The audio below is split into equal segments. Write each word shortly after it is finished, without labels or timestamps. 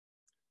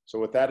So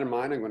with that in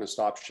mind, I'm going to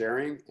stop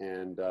sharing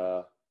and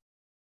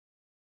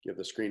give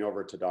the screen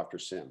over to Dr.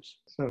 Sims.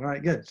 So, all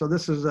right, good. So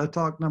this is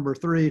talk number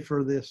 3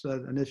 for this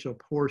initial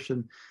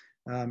portion,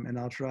 and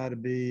I'll try to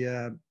be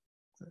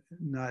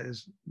not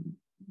as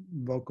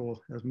vocal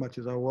as much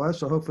as I was.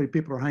 So hopefully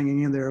people are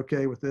hanging in there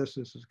okay with this.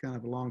 This is kind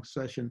of a long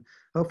session,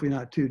 hopefully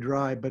not too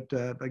dry, but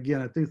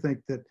again, I do think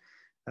that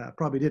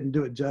probably didn't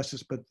do it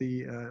justice, but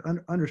the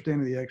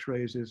understanding the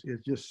x-rays is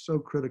just so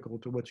critical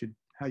to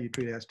how you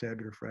treat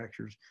acetabular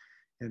fractures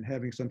and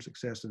having some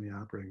success in the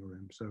operating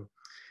room. So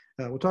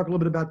we'll talk a little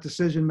bit about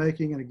decision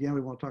making, and again,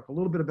 we want to talk a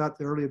little bit about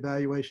the early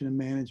evaluation and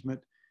management.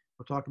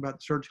 We'll talk about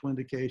the surgical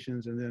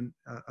indications, and then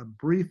a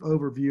brief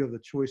overview of the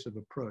choice of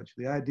approach.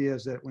 The idea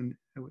is that when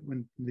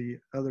the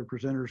other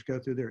presenters go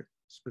through their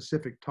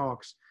specific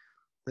talks,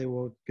 they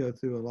will go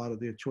through a lot of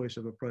the choice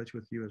of approach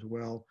with you as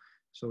well.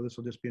 So this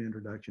will just be an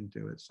introduction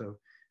to it. So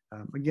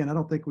again, I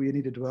don't think we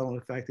need to dwell on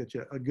the fact that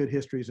a good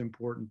history is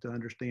important to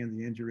understand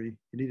the injury.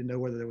 You need to know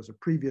whether there was a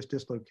previous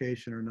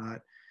dislocation or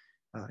not,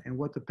 and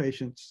what the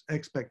patient's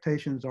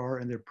expectations are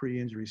and their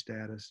pre-injury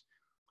status.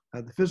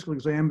 The physical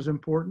exam is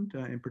important.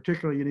 In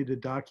particular, you need to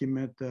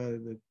document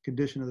the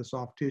condition of the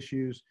soft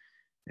tissues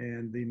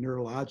and the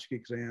neurologic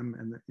exam,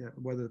 and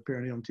whether the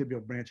perineal and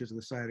tibial branches of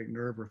the sciatic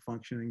nerve are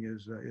functioning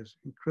is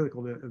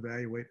critical to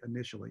evaluate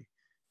initially.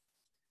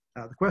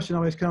 The question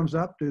always comes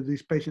up, do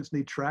these patients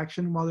need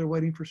traction while they're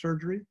waiting for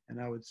surgery? And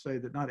I would say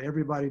that not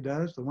everybody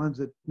does. The ones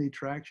that need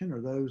traction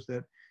are those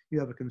that you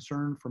have a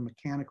concern for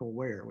mechanical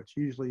wear, which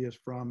usually is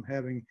from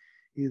having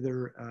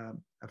either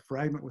a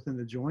fragment within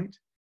the joint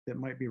that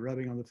might be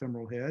rubbing on the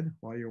femoral head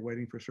while you're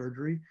waiting for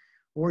surgery,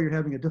 or you're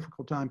having a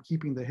difficult time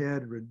keeping the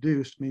head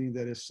reduced, meaning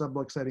that it's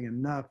subluxating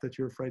enough that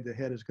you're afraid the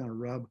head is going to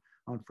rub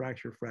on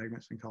fracture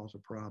fragments and cause a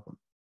problem.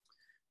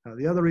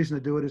 The other reason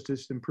to do it is to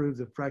just improve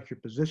the fracture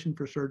position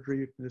for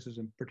surgery. This is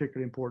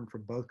particularly important for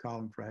both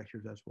column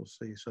fractures, as we'll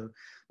see. So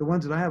the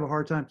ones that I have a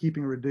hard time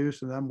keeping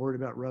reduced and I'm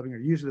worried about rubbing are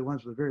usually the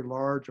ones with a very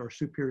large or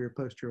superior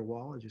posterior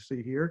wall, as you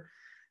see here.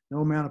 No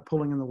amount of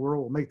pulling in the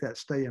world will make that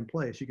stay in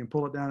place. You can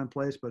pull it down in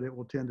place, but it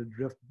will tend to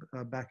drift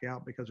back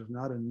out because there's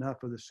not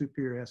enough of the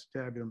superior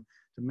acetabulum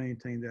to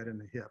maintain that in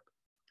the hip.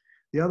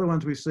 The other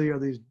ones we see are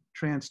these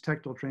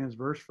transtectal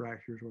transverse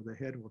fractures where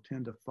the head will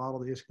tend to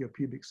follow the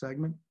ischiopubic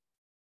segment.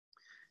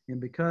 And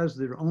because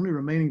the only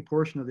remaining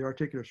portion of the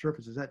articular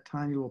surface is that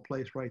tiny little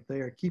place right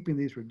there, keeping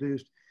these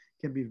reduced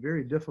can be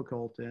very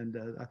difficult. And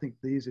I think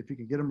these, if you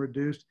can get them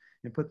reduced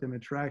and put them in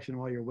traction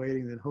while you're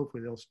waiting, then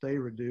hopefully they'll stay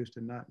reduced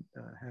and not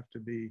have to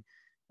be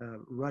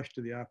rushed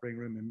to the operating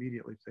room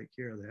immediately to take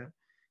care of that.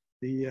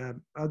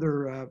 The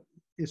other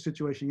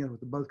situation, again, with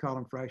the both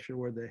column fracture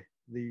where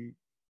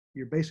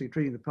you're basically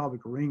treating the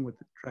pelvic ring with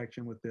the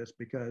traction with this,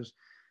 because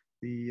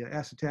the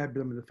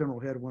acetabulum and the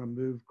femoral head want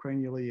to move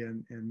cranially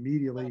and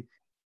medially,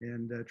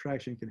 and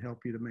traction can help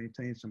you to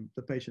maintain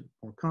the patient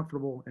more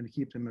comfortable and to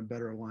keep them in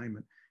better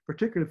alignment,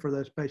 particularly for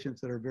those patients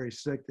that are very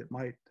sick that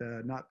might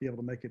not be able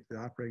to make it to the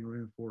operating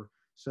room for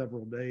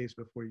several days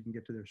before you can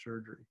get to their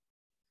surgery.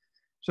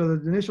 So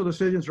the initial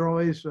decisions are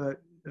always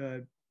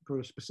for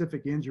a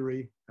specific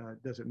injury.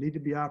 Does it need to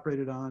be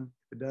operated on?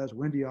 If it does,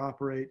 when do you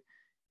operate?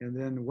 And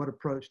then what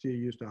approach do you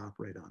use to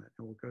operate on it?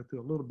 And we'll go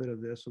through a little bit of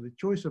this. So the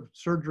choice of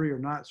surgery or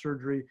not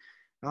surgery,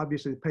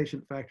 obviously the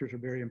patient factors are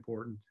very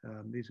important.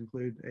 These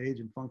include age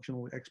and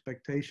functional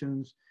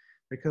expectations,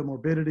 the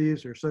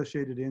comorbidities or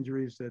associated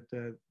injuries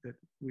that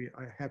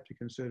I have to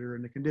consider,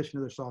 and the condition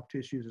of the soft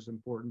tissues is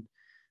important.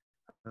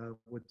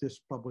 This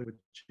probably would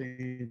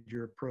change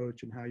your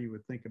approach and how you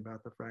would think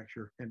about the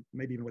fracture, and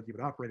maybe even whether you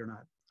would operate or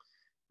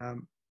not.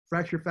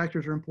 Fracture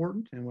factors are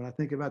important, and when I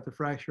think about the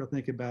fracture, I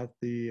think about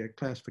the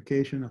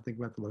classification, I think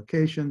about the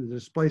location, the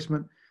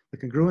displacement, the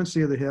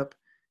congruency of the hip,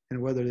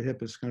 and whether the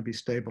hip is going to be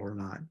stable or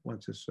not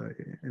once it's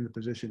in the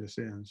position it's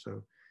in.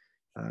 So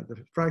the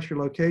fracture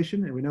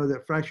location, and we know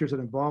that fractures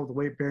that involve the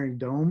weight-bearing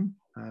dome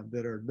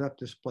that are left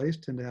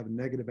displaced tend to have a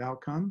negative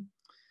outcome.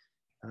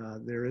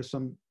 There is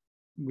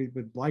we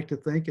would like to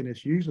think, and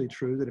it's usually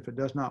true, that if it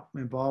does not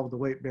involve the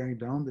weight-bearing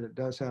dome, that it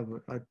does have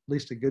at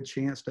least a good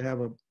chance to have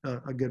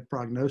a good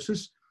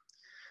prognosis.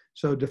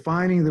 So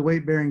defining the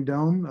weight-bearing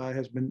dome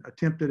has been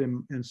attempted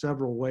in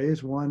several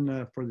ways.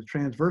 One for the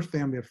transverse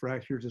family of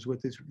fractures is with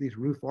these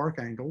roof arc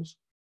angles.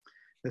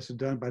 This is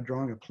done by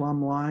drawing a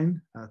plumb line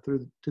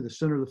to the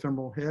center of the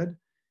femoral head,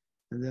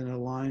 and then a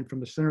line from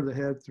the center of the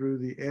head through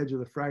the edge of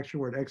the fracture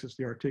where it exits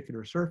the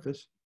articular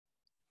surface.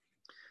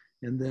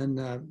 And then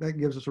that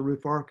gives us a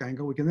roof arc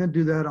angle. We can then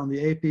do that on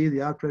the AP, the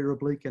obturator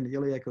oblique, and the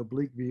iliac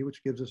oblique view,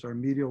 which gives us our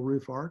medial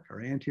roof arc, our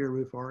anterior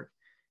roof arc,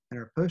 and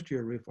our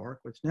posterior roof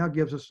arc, which now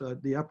gives us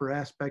the upper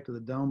aspect of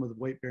the dome of the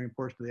weight-bearing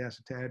portion of the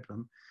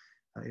acetabulum.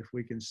 If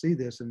we can see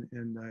this,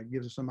 and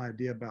gives us some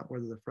idea about where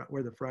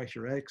the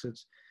fracture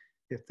exits.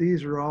 If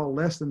these are all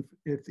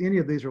if any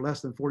of these are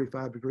less than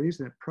 45 degrees,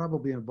 then it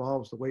probably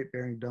involves the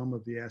weight-bearing dome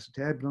of the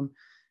acetabulum,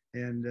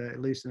 and at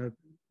least in a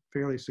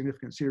fairly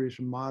significant series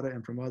from MATA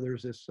and from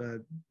others,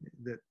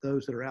 that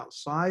those that are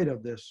outside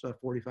of this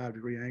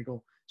 45-degree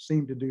angle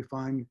seem to do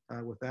fine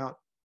without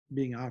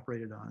being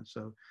operated on.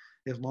 So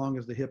as long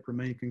as the hip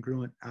remained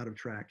congruent out of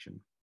traction.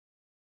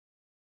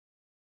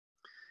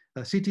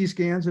 CT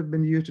scans have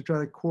been used to try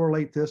to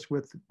correlate this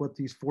with what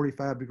these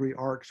 45-degree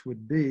arcs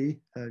would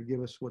be,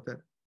 give us what that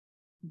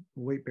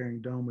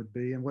weight-bearing dome would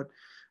be. And what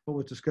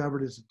was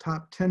discovered is the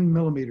top 10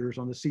 millimeters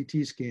on the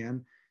CT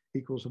scan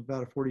equals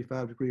about a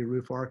 45-degree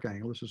roof arc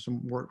angle. This is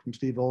some work from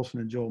Steve Olson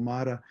and Joel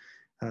Mata.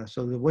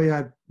 So the way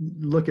I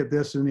look at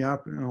this in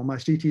on my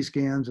CT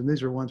scans, and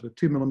these are ones with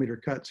 2-millimeter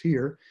cuts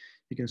here,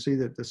 you can see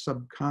that the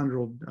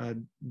subchondral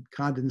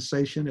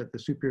condensation at the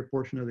superior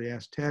portion of the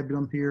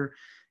acetabulum here.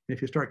 And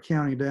if you start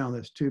counting down,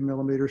 that's 2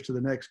 millimeters to the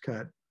next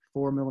cut,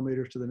 4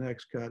 millimeters to the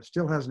next cut,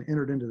 still hasn't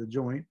entered into the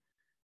joint,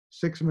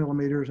 6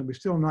 millimeters, and we're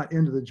still not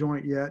into the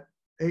joint yet,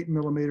 8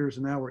 millimeters,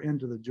 and now we're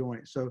into the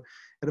joint. So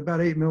at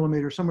about 8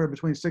 millimeters, somewhere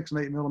between 6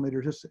 and 8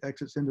 millimeters, this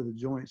exits into the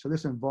joint. So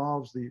this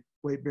involves the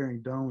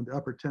weight-bearing dome, the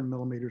upper 10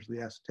 millimeters of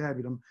the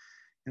acetabulum,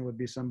 and would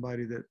be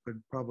somebody that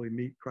would probably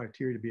meet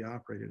criteria to be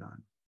operated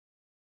on.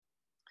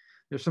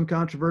 There's some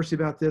controversy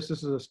about this.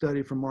 This is a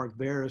study from Mark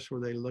Veris where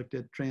they looked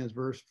at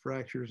transverse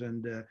fractures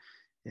and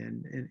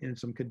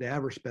some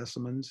cadaver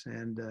specimens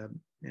and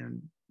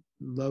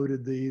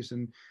loaded these,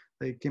 and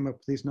they came up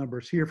with these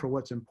numbers here for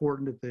what's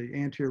important. That the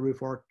anterior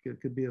roof arc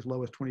could be as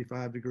low as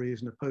 25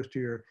 degrees, and the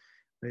posterior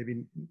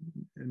maybe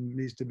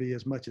needs to be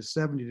as much as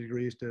 70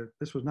 degrees.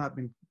 This was not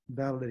been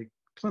validated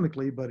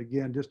clinically, but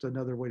again, just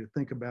another way to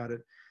think about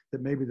it,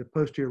 that maybe the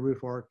posterior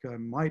roof arc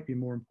might be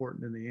more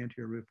important than the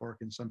anterior roof arc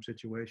in some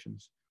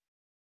situations.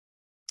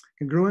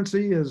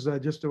 Congruency is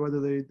just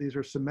whether these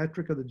are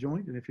symmetric of the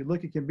joint. And if you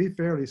look, it can be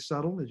fairly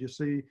subtle. As you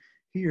see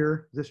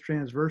here, this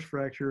transverse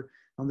fracture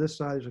on this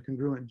side is a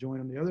congruent joint.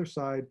 On the other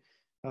side,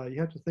 you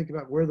have to think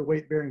about where the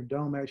weight-bearing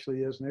dome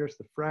actually is. And there's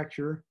the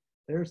fracture.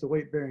 There's the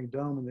weight-bearing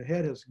dome. And the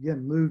head has,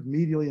 again, moved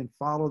medially and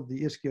followed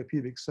the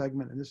ischiopubic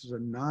segment. And this is a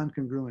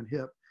non-congruent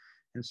hip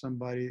in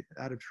somebody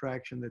out of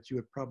traction that you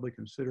would probably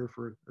consider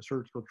for a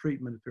surgical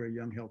treatment if they're a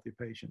young, healthy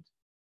patient.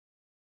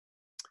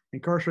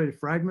 Incarcerated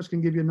fragments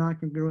can give you a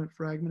non-congruent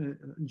fragment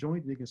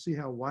joint, and you can see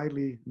how wide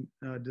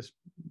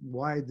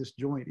this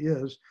joint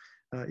is,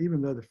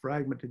 even though the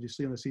fragment that you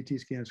see on the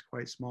CT scan is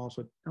quite small.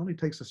 So it only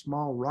takes a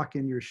small rock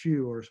in your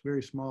shoe or a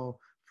very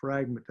small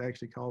fragment to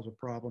actually cause a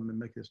problem and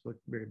make this look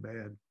very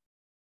bad.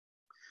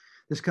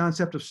 This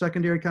concept of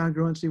secondary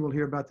congruency, we'll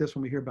hear about this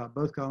when we hear about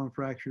both column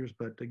fractures,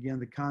 but again,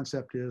 the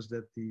concept is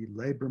that the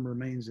labrum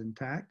remains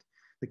intact.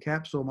 The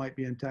capsule might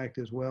be intact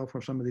as well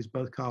for some of these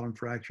both column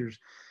fractures,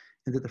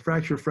 and that the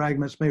fracture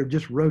fragments may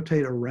just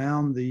rotate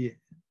around the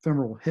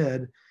femoral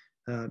head.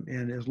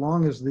 And as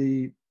long as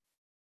the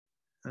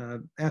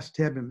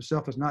acetabulum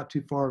itself is not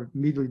too far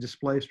medially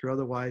displaced or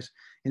otherwise,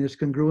 and it's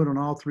congruent on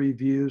all three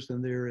views,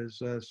 then there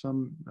is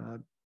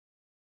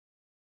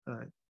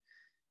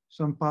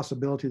some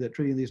possibility that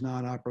treating these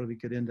non-operatively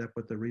could end up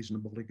with a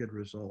reasonably good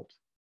result.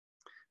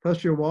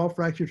 Posterior wall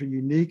fractures are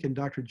unique, and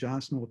Dr.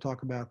 Johnson will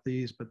talk about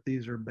these, but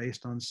these are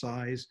based on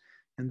size,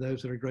 and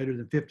those that are greater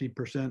than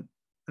 50%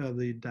 of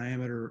the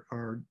diameter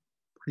are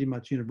pretty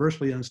much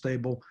universally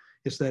unstable.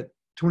 It's that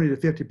 20 to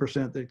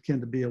 50% that tend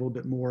to be a little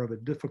bit more of a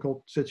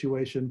difficult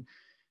situation.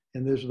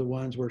 And those are the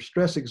ones where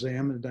stress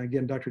exam, and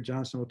again, Dr.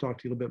 Johnson will talk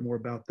to you a little bit more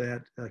about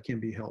that, can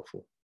be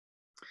helpful.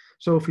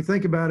 So if you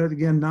think about it,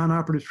 again,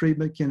 non-operative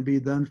treatment can be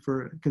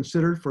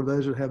considered for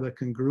those that have a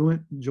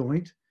congruent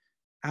joint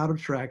out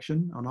of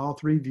traction on all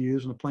three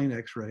views on the plain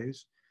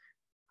x-rays.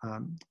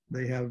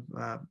 They have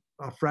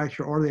a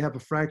fracture, or they have a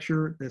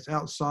fracture that's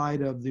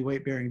outside of the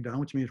weight-bearing dome,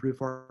 which means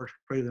roof arc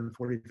greater than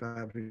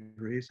 45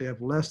 degrees. They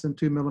have less than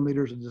 2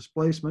 millimeters of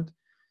displacement,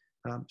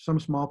 some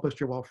small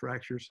posterior wall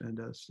fractures, and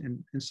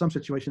in some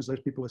situations, those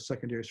people with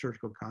secondary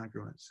surgical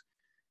congruence.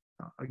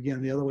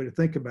 Again, the other way to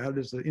think about it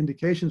is the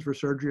indications for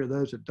surgery are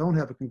those that don't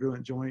have a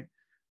congruent joint,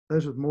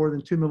 those with more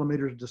than 2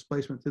 millimeters of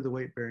displacement through the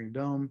weight-bearing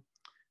dome,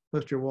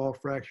 posterior wall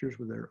fractures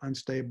where they're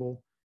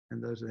unstable,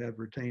 and those that have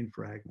retained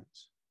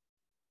fragments.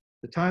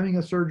 The timing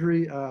of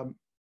surgery,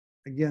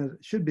 again,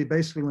 it should be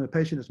basically when the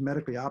patient is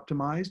medically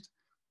optimized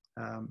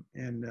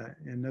and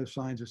no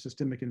signs of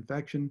systemic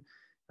infection.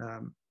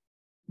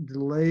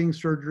 Delaying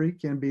surgery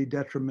can be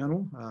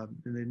detrimental.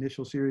 In the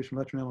initial series from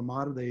Letterman and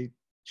Mata, they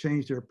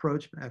changed their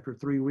approach after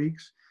 3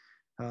 weeks.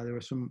 There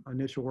was some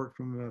initial work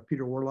from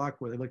Peter Warlock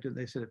where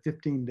they said at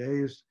 15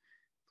 days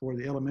for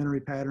the elementary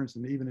patterns,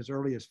 and even as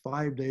early as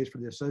 5 days for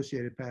the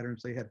associated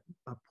patterns, they had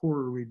a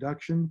poorer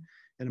reduction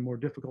and a more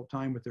difficult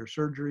time with their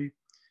surgery.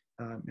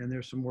 And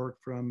there's some work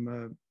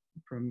from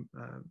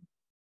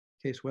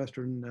Case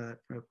Western,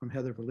 from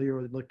Heather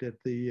Valero, that looked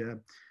at the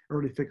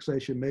early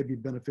fixation may be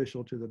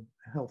beneficial to the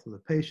health of the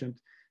patient,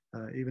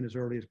 even as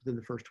early as within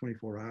the first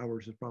 24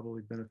 hours is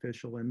probably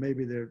beneficial, and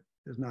maybe there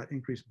is not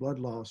increased blood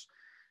loss.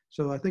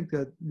 So I think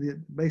that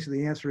basically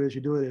the answer is you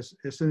do it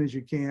as soon as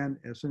you can,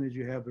 as soon as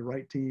you have the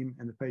right team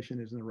and the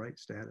patient is in the right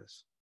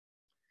status.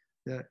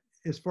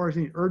 As far as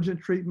any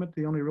urgent treatment,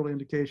 the only real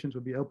indications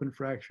would be open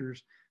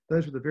fractures.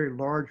 Those with a very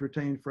large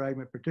retained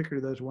fragment,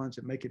 particularly those ones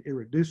that make it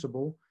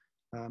irreducible,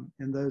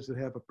 and those that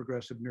have a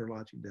progressive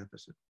neurologic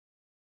deficit.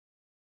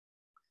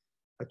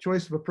 A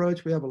choice of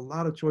approach, we have a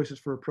lot of choices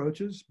for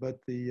approaches, but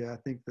I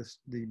think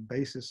the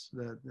basis,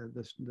 the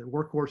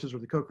workhorses are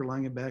the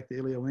Coker-Langenbeck, the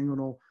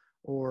ilioinguinal,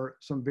 or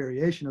some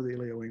variation of the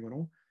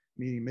ilioinguinal,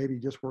 meaning maybe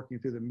just working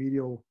through the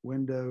medial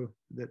window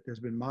that has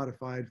been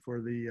modified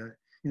for the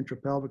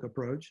intrapelvic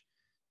approach,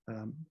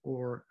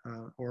 or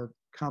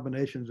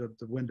combinations of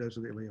the windows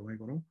of the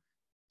ilioinguinal.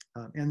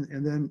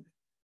 And then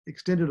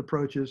extended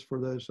approaches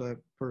for those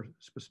for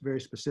very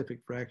specific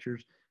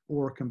fractures,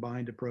 or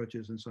combined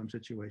approaches in some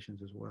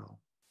situations as well.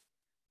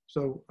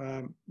 So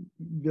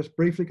just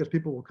briefly, because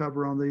people will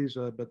cover on these,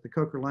 but the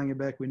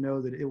Coker-Langenbeck, we know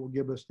that it will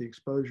give us the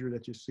exposure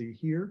that you see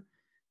here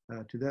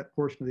to that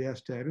portion of the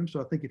acetabulum.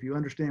 So I think if you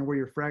understand where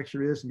your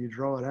fracture is and you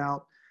draw it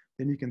out,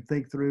 then you can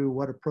think through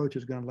what approach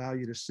is going to allow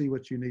you to see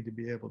what you need to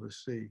be able to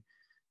see.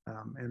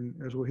 And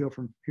as we'll hear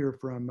from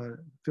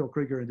Phil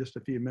Krieger in just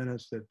a few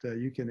minutes, that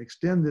you can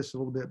extend this a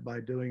little bit by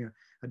doing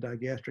a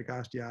digastric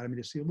osteotomy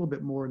to see a little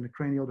bit more in the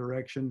cranial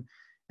direction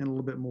and a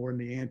little bit more in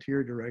the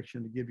anterior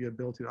direction to give you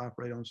ability to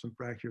operate on some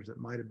fractures that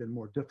might have been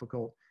more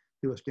difficult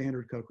through a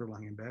standard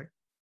Coker-Langenbeck.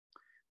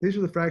 These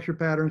are the fracture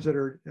patterns that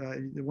are,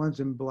 the ones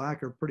in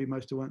black are pretty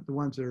much the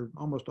ones that are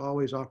almost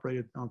always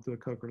operated onto a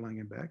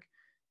Coker-Langenbeck.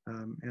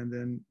 And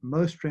then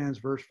most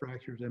transverse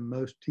fractures and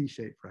most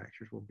T-shaped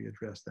fractures will be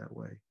addressed that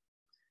way.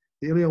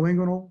 The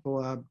ilioinguinal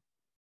will,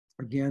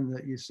 again,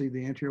 that you see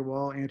the anterior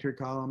wall, anterior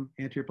column,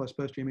 anterior plus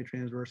posterior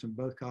transverse, and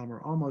both column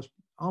are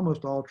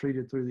almost all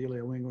treated through the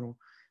ilioinguinal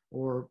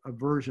or a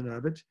version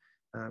of it,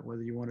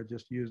 whether you want to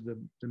just use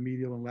the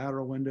medial and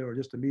lateral window, or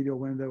just a medial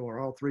window, or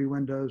all three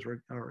windows,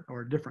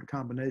 or a different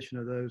combination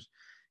of those.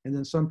 And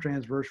then some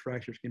transverse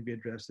fractures can be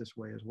addressed this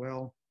way as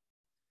well.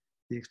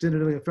 The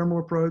extended iliofemoral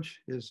approach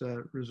is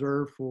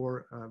reserved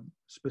for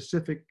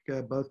specific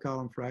both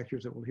column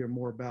fractures that we'll hear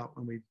more about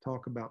when we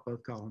talk about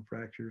both column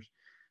fractures,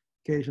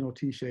 occasional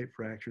T-shaped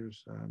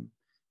fractures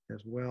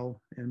as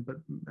well, and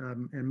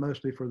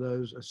mostly for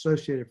those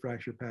associated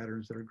fracture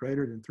patterns that are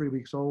greater than 3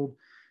 weeks old,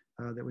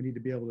 that we need to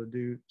be able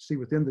to see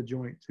within the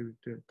joint to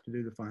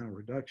do the final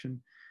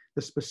reduction.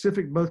 The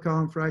specific both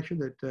column fracture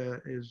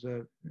that is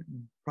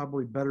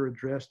probably better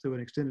addressed through an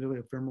extended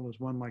iliofemoral is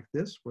one like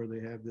this, where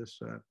they have this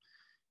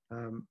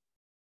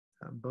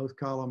both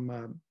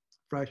column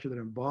fracture that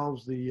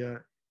involves the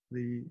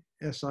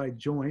SI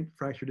joint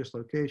fracture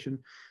dislocation,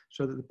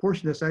 so that the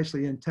portion that's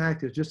actually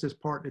intact is just this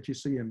part that you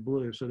see in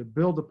blue. So to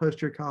build the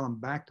posterior column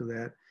back to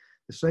that,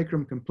 the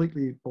sacrum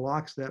completely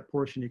blocks that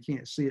portion. You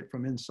can't see it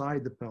from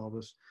inside the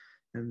pelvis,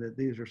 and that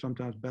these are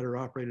sometimes better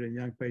operated in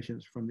young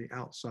patients from the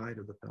outside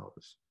of the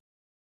pelvis.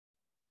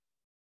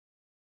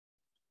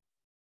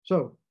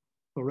 So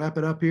we'll wrap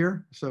it up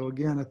here. So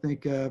again, I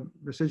think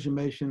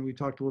decision-making, we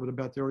talked a little bit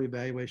about the early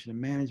evaluation and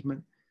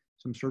management,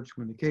 some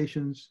surgical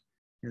indications,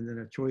 and then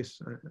a choice,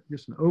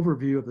 just an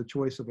overview of the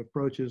choice of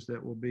approaches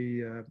that will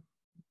be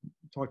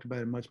talked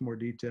about in much more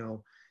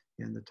detail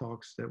in the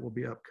talks that will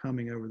be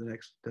upcoming over the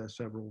next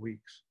several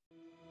weeks.